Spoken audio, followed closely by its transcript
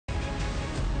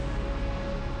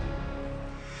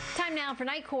now for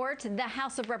night court. The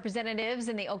House of Representatives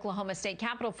in the Oklahoma State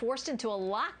Capitol forced into a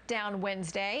lockdown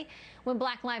Wednesday when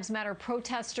Black Lives Matter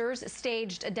protesters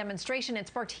staged a demonstration. It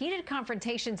sparked heated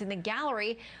confrontations in the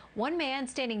gallery. One man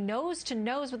standing nose to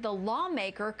nose with the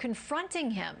lawmaker confronting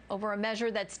him over a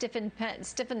measure that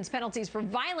stiffens penalties for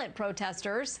violent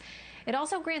protesters. It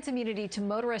also grants immunity to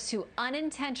motorists who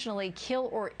unintentionally kill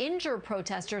or injure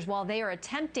protesters while they are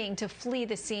attempting to flee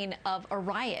the scene of a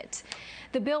riot.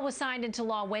 The bill was signed into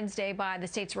law Wednesday by the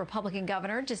state's Republican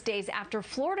governor, just days after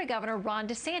Florida Governor Ron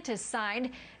DeSantis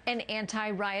signed an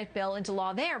anti-riot bill into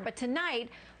law there. But tonight,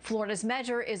 Florida's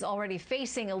measure is already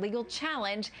facing a legal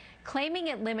challenge, claiming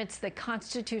it limits the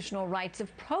constitutional rights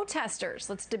of protesters.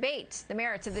 Let's debate the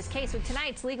merits of this case with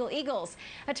tonight's Legal Eagles.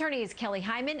 Attorneys Kelly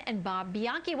Hyman and Bob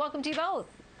Bianchi. Welcome to you both.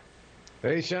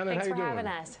 Hey, Shannon, Thanks how you doing? for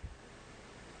having us.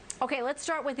 Okay, let's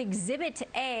start with Exhibit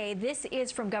A. This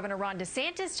is from Governor Ron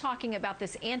DeSantis talking about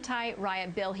this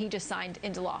anti-riot bill he just signed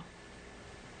into law.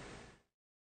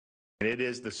 It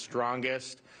is the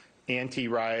strongest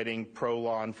anti-rioting,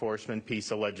 pro-law enforcement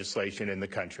piece of legislation in the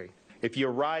country. If you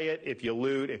riot, if you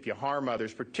loot, if you harm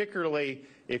others, particularly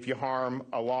if you harm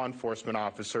a law enforcement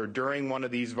officer during one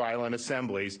of these violent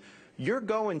assemblies, you're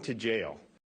going to jail.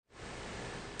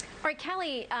 All right,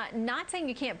 Kelly, not saying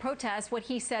you can't protest. What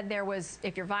he said there was,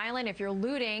 if you're violent, if you're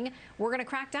looting, we're going to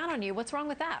crack down on you. What's wrong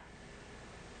with that?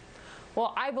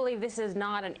 Well, I believe this is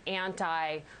not an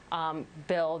anti-bill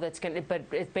but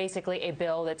it's basically a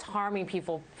bill that's harming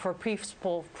people for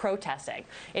peaceful protesting.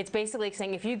 It's basically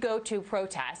saying if you go to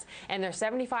protest and there's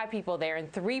 75 people there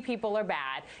and 3 people are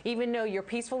bad, even though you're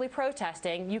peacefully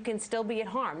protesting, you can still be at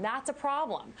harm. That's a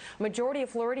problem. Majority of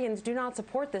Floridians do not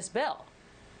support this bill.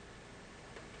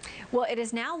 Well, it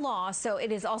is now law, so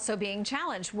it is also being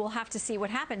challenged. We'll have to see what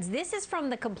happens. This is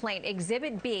from the complaint,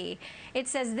 Exhibit B. It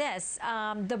says this,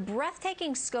 the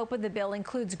breathtaking scope of the bill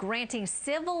includes granting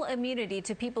civil immunity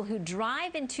to people who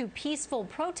drive into peaceful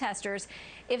protesters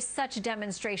if such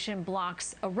demonstration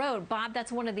blocks a road. Bob,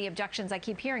 that's one of the objections I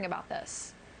keep hearing about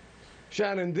this.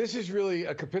 Shannon, this is really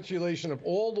a capitulation of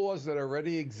all laws that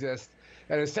already exist.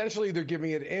 And essentially, they're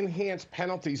giving it enhanced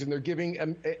penalties, and they're giving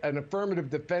an affirmative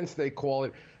defense, they call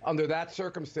it, under that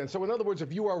circumstance. So in other words,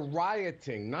 if you are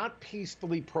rioting, not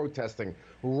peacefully protesting,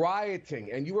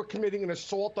 rioting, and you are committing an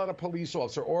assault on a police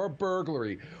officer or a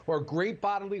burglary or great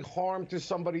bodily harm to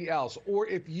somebody else, or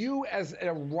if you as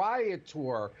a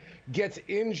rioter gets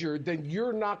injured, then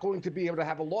you're not going to be able to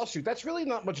have a lawsuit. That's really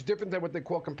not much different than what they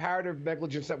call comparative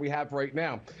negligence that we have right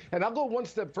now. And I'll go one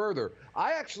step further.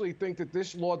 I actually think that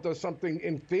this law does something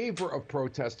in favor of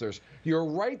protesters. Your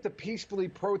right to peacefully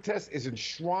protest is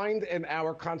enshrined in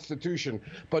our Constitution,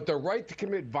 but the right to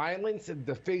commit violence and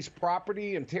deface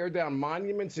property and tear down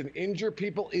monuments and injure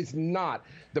people is not.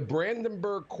 The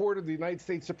Brandenburg Court of the United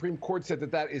States Supreme Court said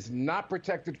that that is not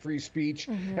protected free speech,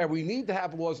 and we need to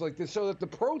have laws like this so that the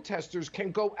protesters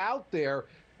can go out there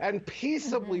and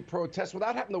peaceably protest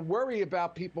without having to worry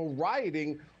about people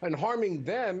rioting and harming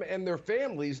them and their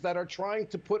families that are trying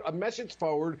to put a message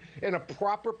forward in a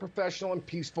proper, professional, and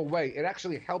peaceful way. It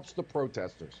actually helps the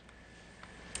protesters.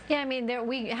 Yeah, I mean,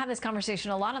 we have this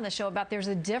conversation a lot on the show about there's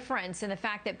a difference in the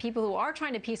fact that people who are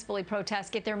trying to peacefully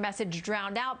protest get their message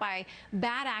drowned out by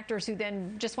bad actors who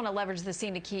then just want to leverage the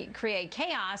scene to create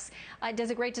chaos. It does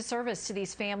a great disservice to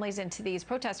these families and to these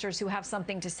protesters who have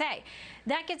something to say.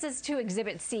 That gets us to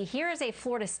Exhibit C. Here is a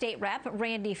Florida State Rep,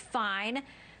 Randy Fine,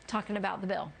 talking about the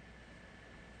bill.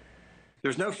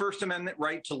 There's no First Amendment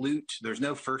right to loot. There's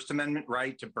no First Amendment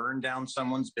right to burn down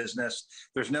someone's business.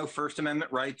 There's no First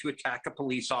Amendment right to attack a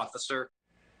police officer.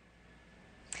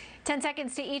 10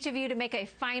 seconds to each of you to make a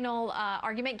final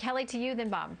argument. Kelly, to you, then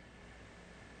Bob.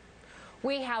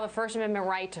 We have a First Amendment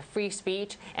right to free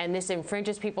speech, and this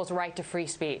infringes people's right to free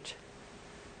speech.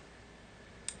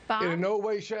 Bob? In no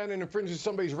way, Shannon, infringes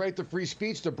somebody's right to free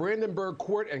speech. The Brandenburg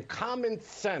Court and common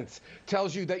sense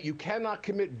tells you that you cannot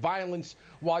commit violence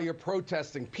while you're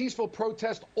protesting. Peaceful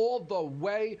protest all the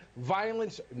way,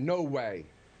 violence no way.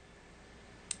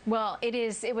 Well,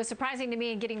 it was surprising to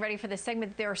me in getting ready for this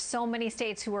segment that there are so many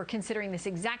states who are considering this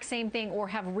exact same thing or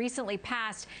have recently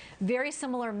passed very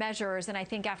similar measures. And I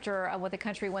think after what the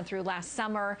country went through last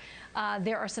summer,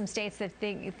 there are some states that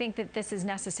think that this is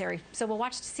necessary. So we'll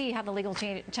watch to see how the legal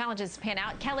challenges pan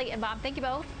out. Kelly and Bob, thank you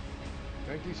both.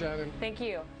 Thank you, Shannon. Thank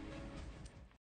you.